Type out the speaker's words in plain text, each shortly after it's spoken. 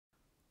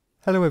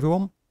Hello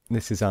everyone,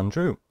 this is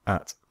Andrew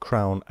at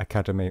Crown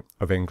Academy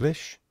of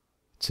English.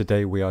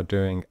 Today we are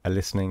doing a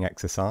listening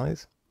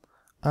exercise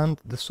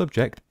and the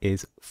subject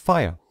is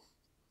fire.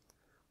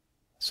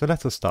 So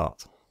let us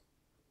start.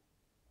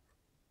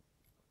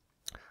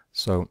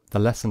 So the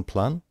lesson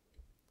plan,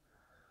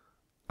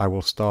 I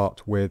will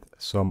start with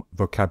some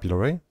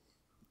vocabulary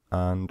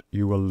and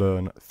you will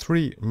learn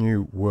 3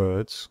 new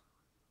words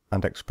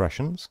and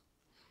expressions.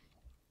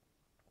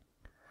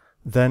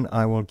 Then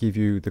I will give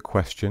you the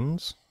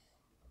questions.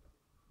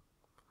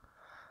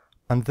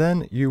 And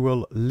then you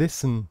will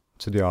listen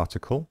to the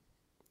article.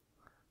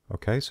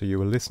 Okay, so you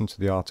will listen to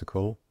the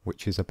article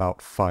which is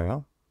about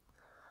fire.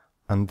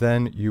 And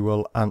then you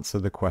will answer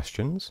the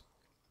questions.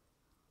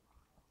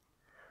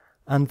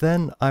 And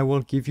then I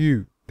will give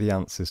you the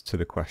answers to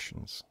the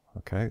questions.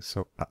 Okay,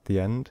 so at the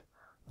end,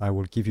 I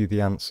will give you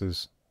the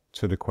answers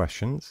to the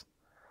questions.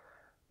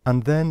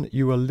 And then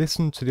you will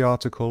listen to the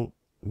article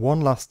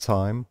one last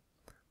time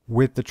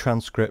with the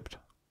transcript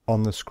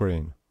on the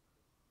screen.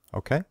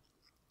 Okay?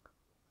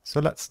 So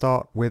let's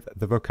start with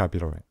the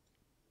vocabulary.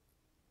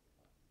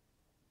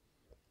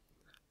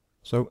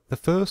 So the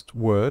first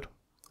word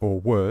or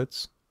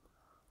words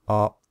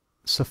are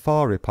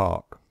safari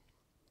park.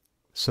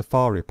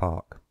 Safari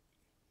park.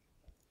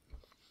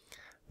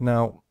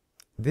 Now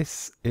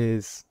this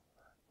is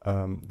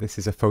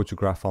a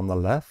photograph on the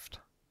left.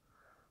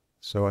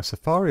 So a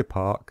safari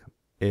park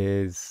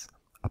is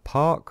a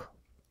park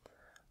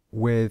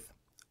with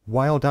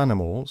wild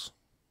animals,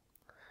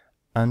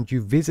 and you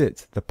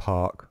visit the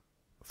park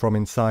from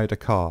inside a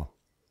car.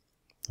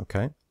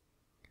 Okay,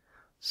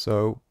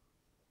 so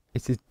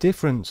it is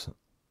different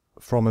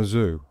from a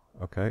zoo.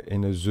 Okay,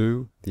 in a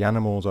zoo the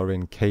animals are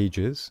in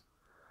cages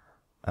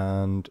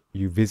and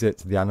you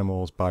visit the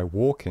animals by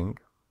walking.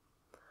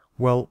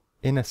 Well,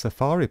 in a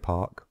safari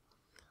park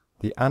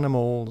the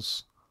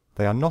animals,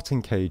 they are not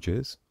in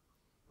cages,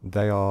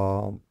 they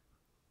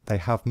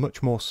have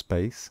much more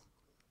space,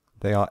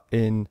 they are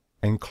in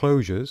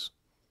enclosures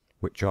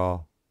which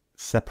are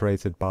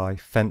separated by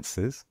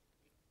fences,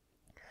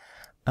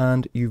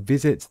 and you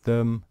visit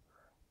them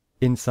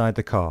inside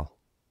the car.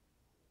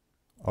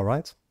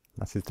 Alright,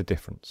 that is the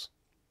difference.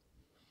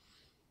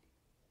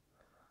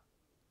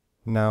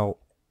 Now,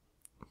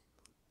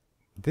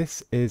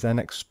 this is an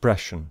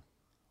expression,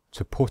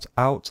 to put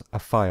out a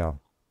fire.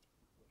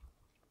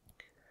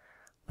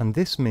 And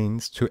this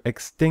means to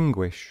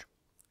extinguish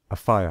a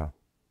fire,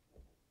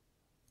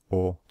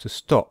 or to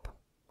stop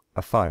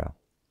a fire.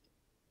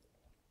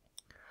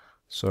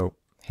 So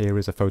here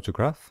is a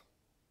photograph.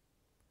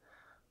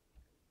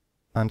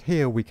 And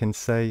here we can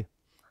say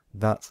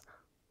that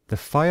the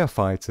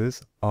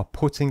firefighters are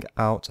putting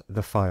out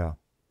the fire.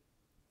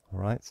 All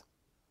right?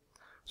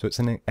 So it's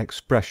an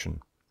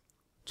expression,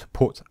 to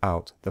put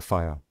out the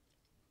fire.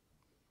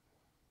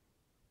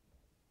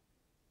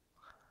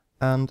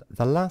 And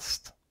the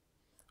last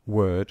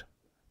word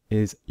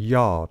is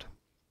yard.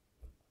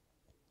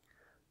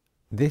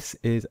 This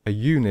is a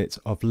unit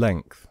of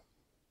length.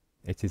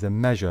 It is a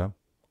measure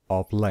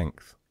of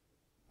length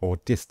or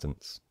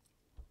distance.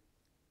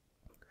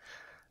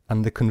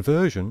 And the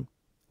conversion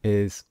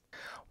is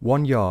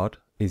 1 yard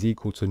is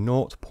equal to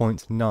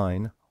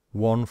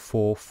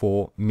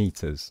 0.9144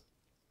 meters.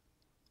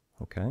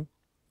 Okay?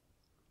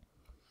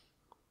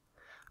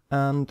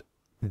 And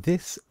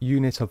this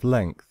unit of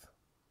length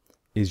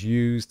is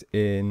used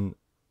in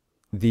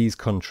these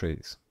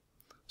countries.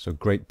 So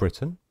Great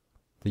Britain,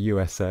 the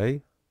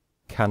USA,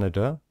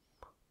 Canada,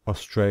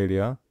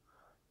 Australia,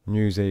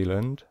 New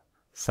Zealand,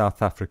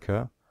 South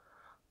Africa,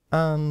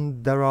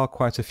 and there are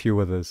quite a few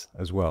others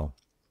as well.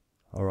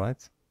 All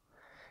right.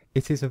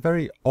 It is a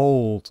very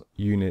old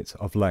unit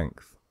of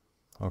length.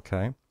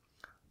 Okay.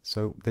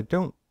 So they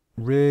don't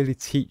really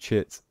teach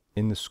it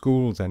in the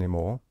schools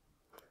anymore,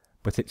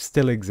 but it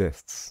still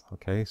exists.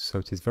 Okay. So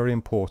it is very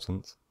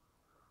important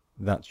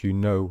that you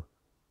know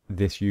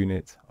this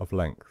unit of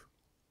length.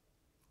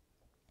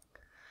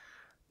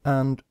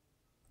 And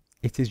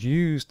it is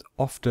used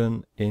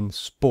often in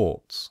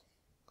sports.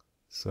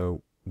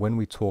 So when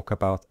we talk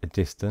about a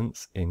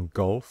distance in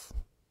golf,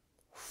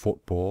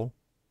 football,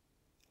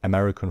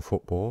 American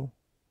football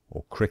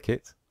or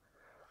cricket,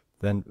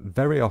 then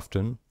very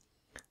often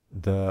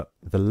the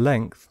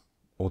length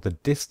or the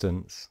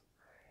distance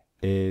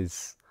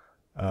is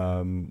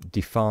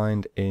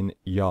defined in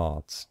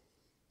yards.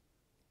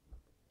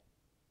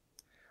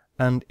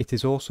 And it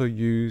is also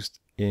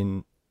used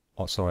in,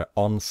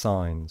 on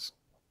signs,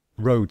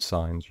 road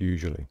signs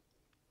usually.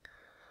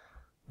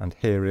 And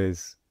here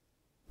is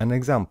an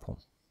example.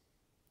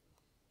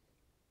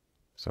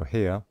 So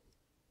here,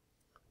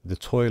 the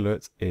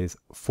toilet is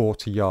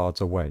 40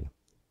 yards away.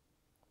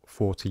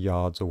 40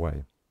 yards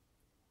away.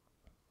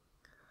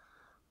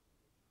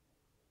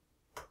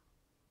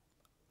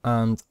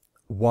 And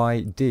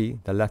YD,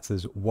 the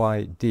letters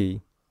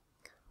YD,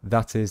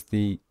 that is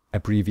the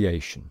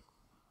abbreviation,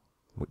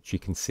 which you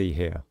can see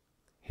here.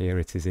 Here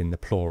it is in the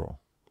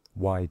plural,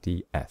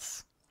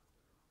 YDS.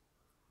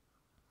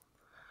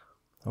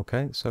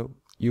 Okay, so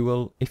you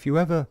will, if you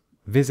ever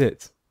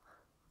visit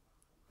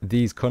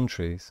these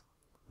countries,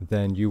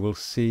 then you will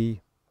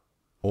see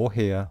or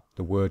hear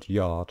the word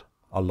yard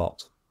a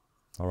lot.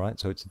 Alright,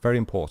 so it's very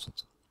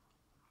important.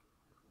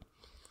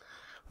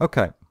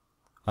 Okay,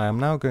 I am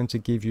now going to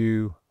give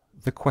you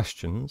the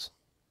questions.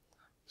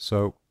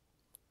 So,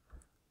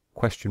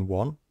 question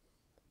 1.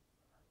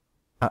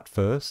 At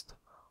first,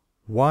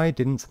 why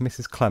didn't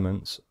Mrs.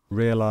 Clements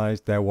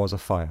realise there was a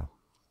fire?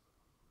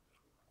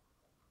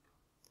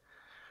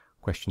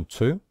 Question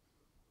 2.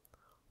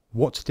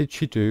 What did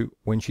she do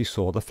when she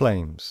saw the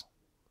flames?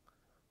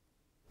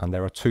 And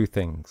there are 2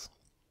 things.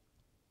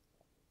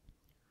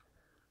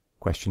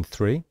 Question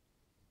 3.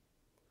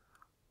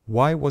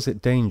 Why was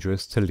it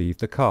dangerous to leave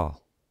the car?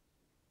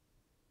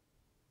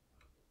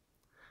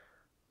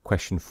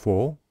 Question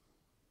 4.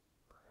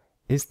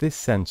 Is this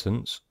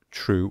sentence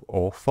true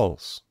or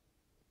false?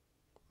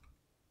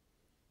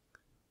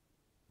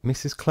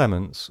 Mrs.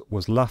 Clements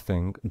was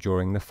laughing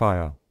during the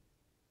fire.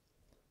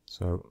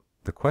 So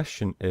the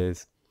question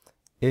is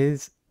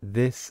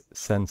this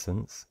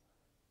sentence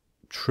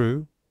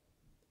true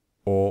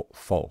or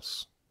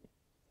false?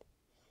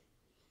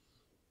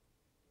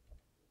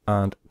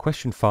 And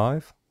question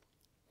 5.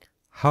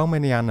 How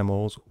many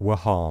animals were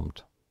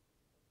harmed?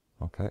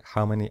 Okay,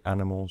 how many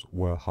animals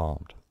were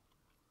harmed?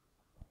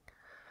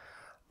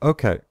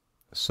 Okay,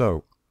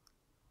 so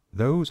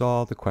those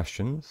are the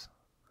questions.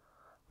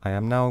 I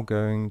am now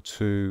going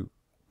to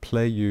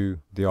play you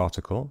the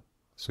article.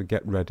 So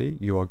get ready.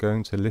 You are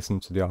going to listen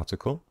to the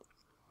article.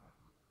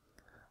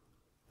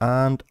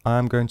 And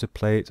I'm going to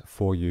play it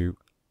for you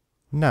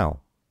now.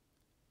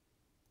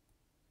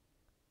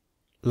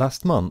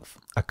 Last month,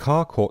 a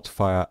car caught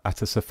fire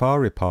at a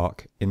safari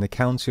park in the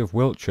county of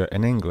Wiltshire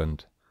in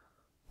England.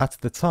 At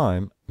the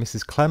time,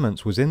 Mrs.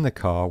 Clements was in the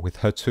car with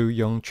her 2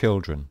 young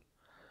children.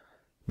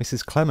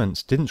 Mrs.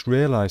 Clements didn't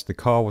realise the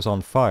car was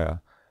on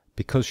fire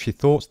because she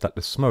thought that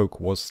the smoke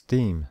was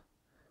steam.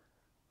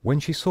 When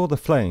she saw the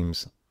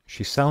flames,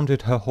 she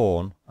sounded her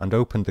horn and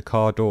opened the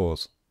car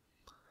doors.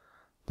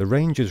 The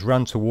rangers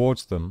ran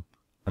towards them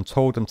and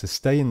told them to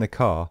stay in the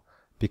car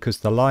because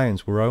the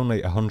lions were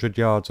only 100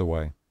 yards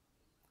away.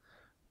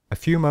 A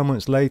few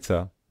moments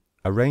later,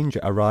 a ranger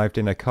arrived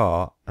in a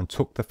car and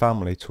took the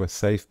family to a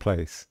safe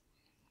place.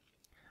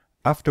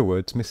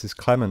 Afterwards, Mrs.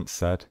 Clements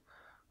said,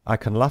 "I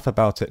can laugh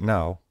about it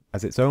now,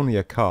 as it's only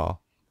a car,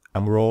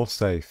 and we're all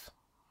safe."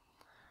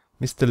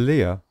 Mr.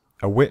 Lear,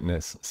 a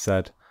witness,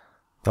 said,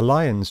 "The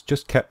lions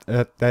just kept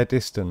at their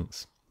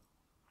distance."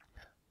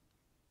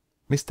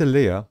 Mr.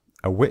 Lear,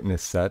 a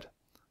witness, said,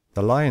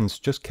 "The lions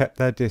just kept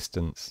their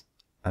distance,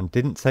 and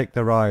didn't take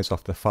their eyes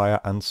off the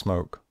fire and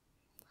smoke."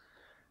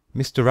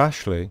 Mr.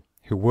 Ashley,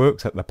 who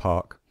worked at the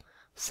park,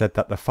 said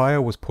that the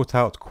fire was put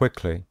out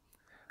quickly,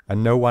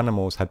 and no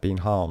animals had been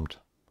harmed.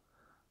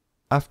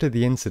 After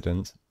the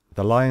incident,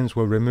 the lions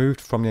were removed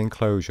from the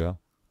enclosure,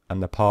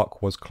 and the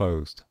park was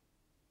closed.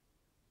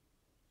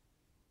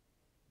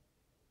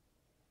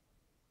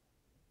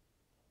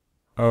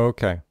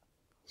 Okay,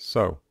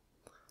 so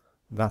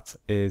that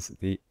is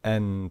the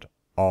end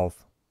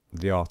of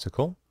the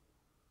article,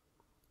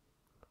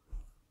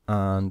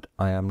 and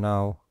I am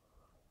now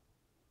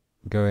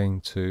going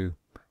to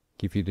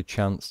give you the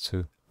chance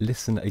to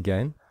listen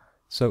again.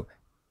 So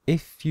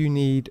if you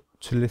need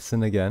to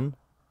listen again,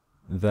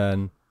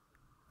 then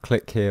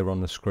click here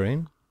on the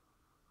screen,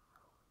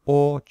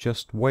 or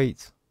just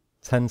wait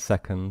 10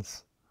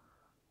 seconds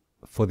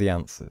for the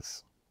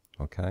answers.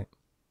 Okay.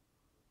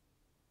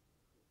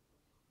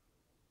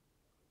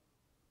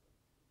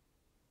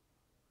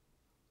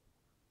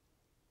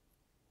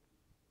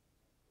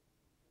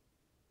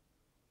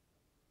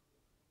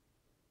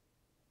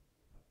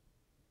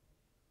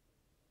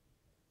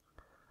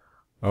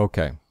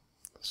 Okay,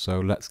 so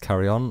let's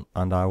carry on,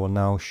 and I will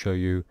now show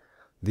you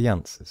the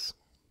answers.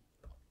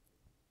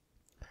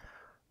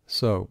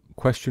 So,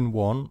 question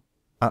 1.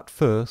 At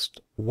first,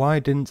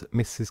 why didn't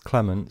Mrs.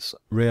 Clements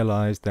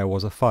realise there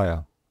was a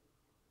fire?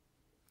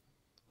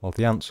 Well,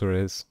 the answer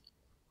is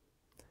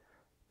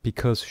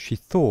because she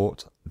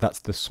thought that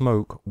the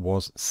smoke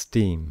was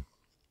steam.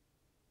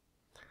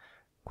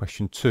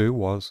 Question 2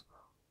 was,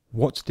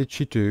 what did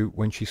she do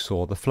when she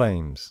saw the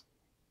flames?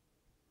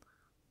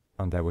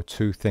 And there were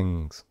 2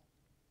 things.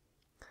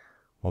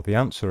 Well, the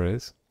answer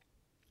is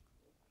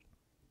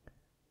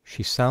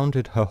she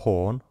sounded her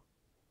horn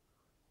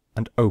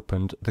and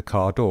opened the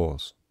car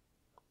doors.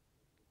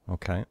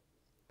 Okay.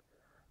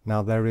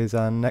 Now there is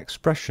an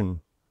expression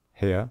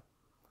here,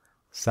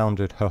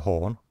 sounded her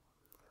horn.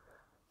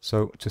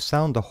 So to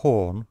sound the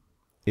horn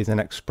is an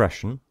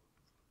expression.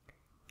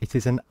 It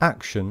is an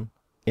action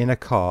in a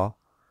car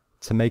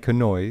to make a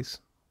noise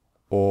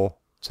or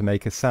to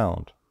make a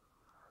sound.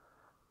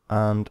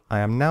 And I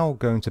am now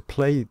going to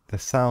play the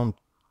sound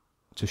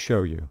to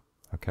show you.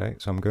 Okay,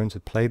 so I'm going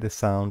to play the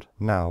sound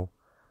now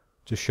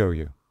to show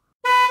you.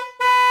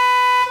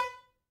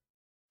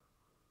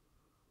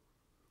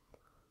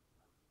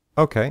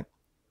 Okay,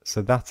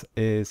 so that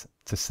is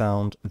to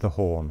sound the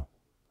horn.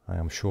 I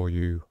am sure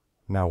you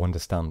now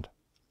understand.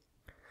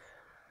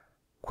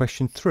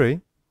 Question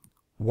 3.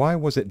 Why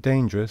was it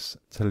dangerous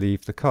to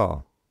leave the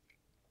car?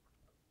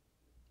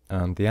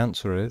 And the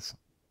answer is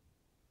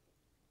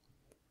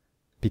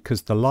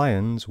because the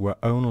lions were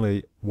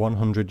only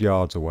 100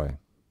 yards away.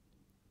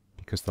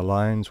 Because the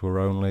lions were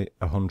only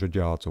 100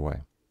 yards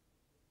away.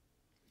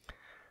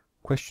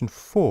 Question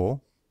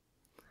 4.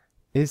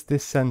 Is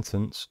this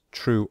sentence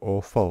true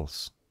or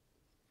false?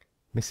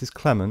 Mrs.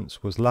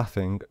 Clements was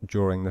laughing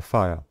during the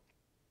fire.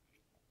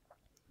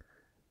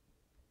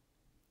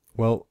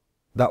 Well,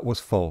 that was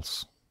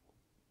false.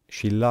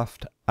 She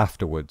laughed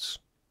afterwards.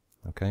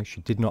 Okay, she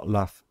did not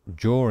laugh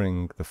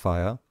during the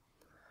fire,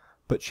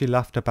 but she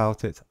laughed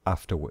about it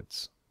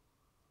afterwards.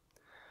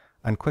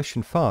 And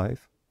question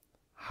 5,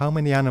 how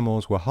many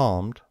animals were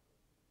harmed?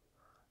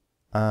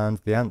 And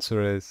the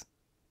answer is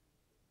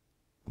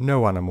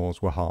no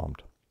animals were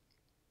harmed.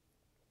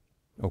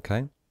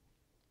 Okay,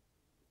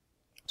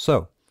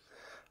 so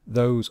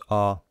those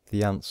are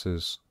the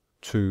answers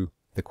to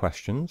the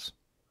questions,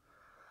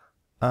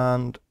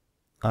 and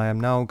I am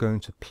now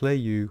going to play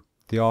you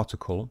the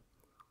article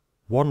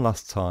one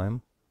last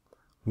time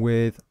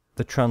with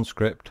the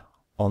transcript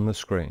on the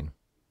screen.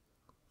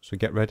 So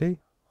get ready,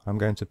 I'm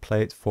going to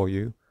play it for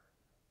you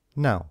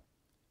now.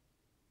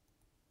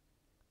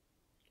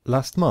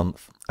 Last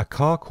month, a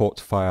car caught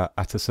fire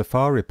at a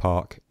safari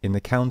park in the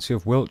county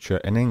of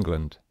Wiltshire in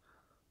England.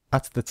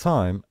 At the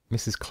time,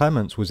 Mrs.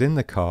 Clements was in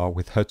the car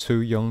with her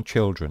 2 young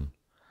children.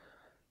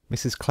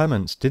 Mrs.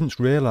 Clements didn't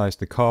realise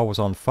the car was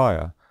on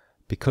fire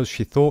because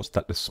she thought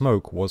that the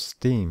smoke was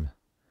steam.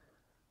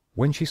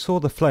 When she saw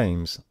the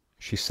flames,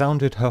 she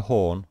sounded her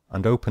horn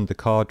and opened the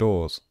car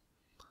doors.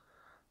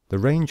 The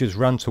rangers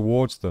ran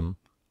towards them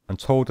and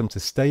told them to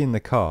stay in the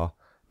car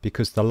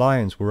because the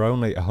lions were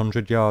only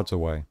 100 yards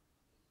away.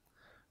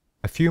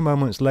 A few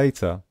moments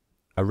later,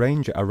 a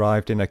ranger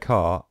arrived in a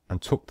car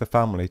and took the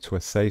family to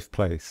a safe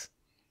place.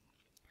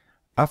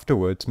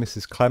 Afterwards,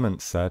 Mrs.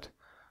 Clements said,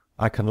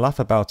 "I can laugh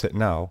about it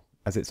now,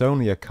 as it's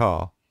only a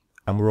car,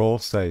 and we're all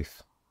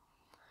safe."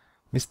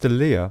 Mr.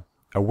 Lear,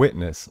 a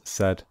witness,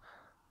 said,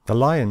 "The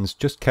lions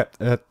just kept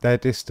their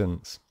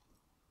distance."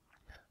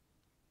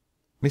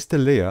 Mr.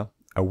 Lear,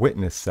 a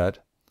witness,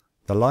 said,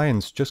 "The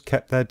lions just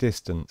kept their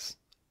distance,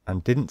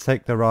 and didn't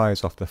take their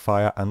eyes off the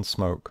fire and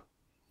smoke."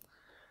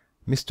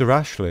 Mr.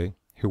 Ashley,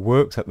 who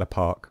works at the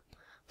park,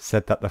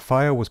 said that the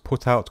fire was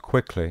put out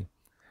quickly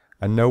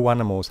and no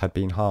animals had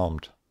been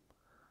harmed.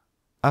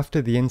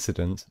 After the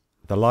incident,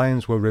 the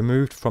lions were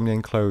removed from the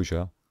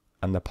enclosure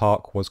and the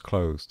park was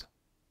closed.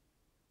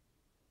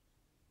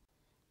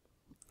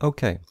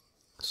 Okay,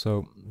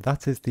 so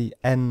that is the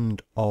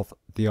end of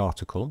the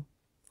article,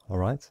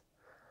 alright?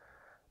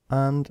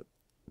 And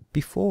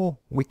before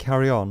we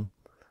carry on,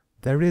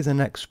 there is an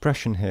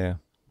expression here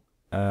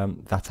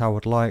that I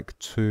would like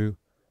to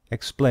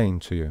explain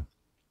to you.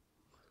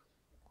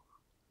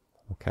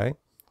 Okay,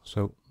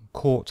 so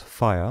caught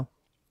fire,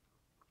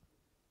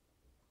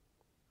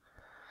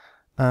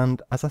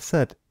 and as I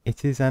said,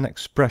 it is an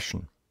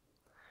expression.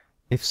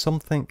 If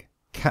something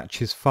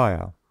catches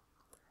fire,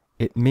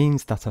 it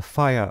means that a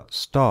fire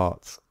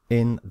starts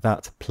in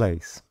that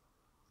place.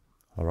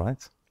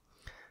 Alright,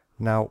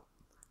 now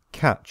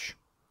catch,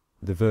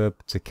 the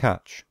verb to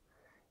catch,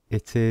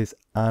 it is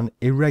an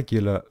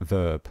irregular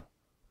verb,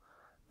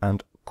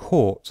 and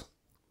caught,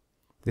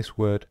 this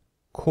word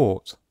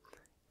caught,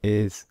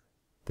 is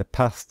the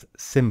past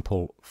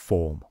simple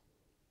form.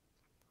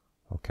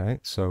 Okay,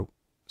 so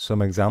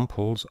some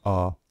examples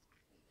are: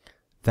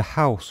 the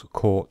house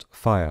caught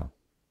fire,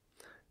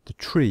 the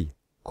tree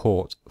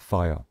caught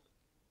fire.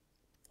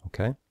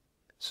 Okay,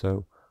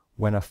 so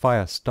when a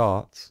fire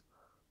starts,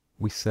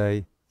 we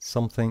say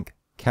something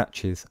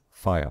catches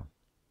fire.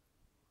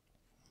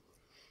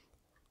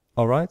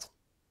 Alright,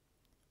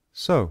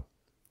 so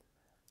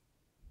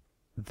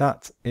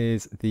that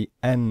is the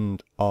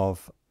end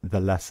of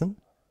the lesson.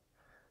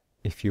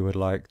 If you would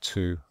like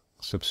to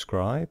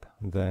subscribe,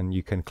 then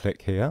you can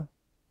click here.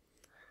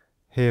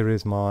 Here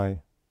is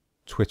my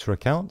Twitter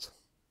account,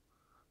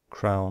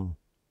 Crown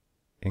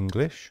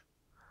English,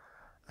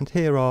 and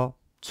here are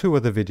 2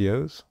 other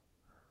videos.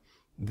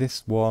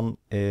 This one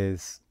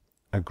is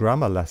a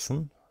grammar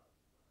lesson,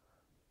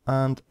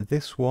 and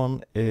this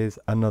one is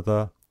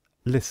another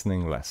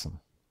listening lesson.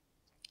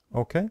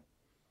 Okay,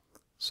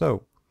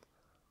 so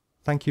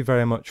thank you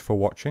very much for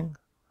watching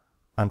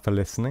and for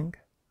listening.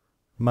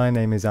 My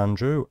name is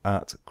Andrew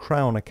at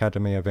Crown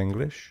Academy of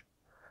English,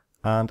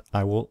 and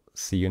I will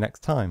see you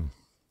next time.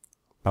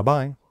 Bye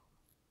bye.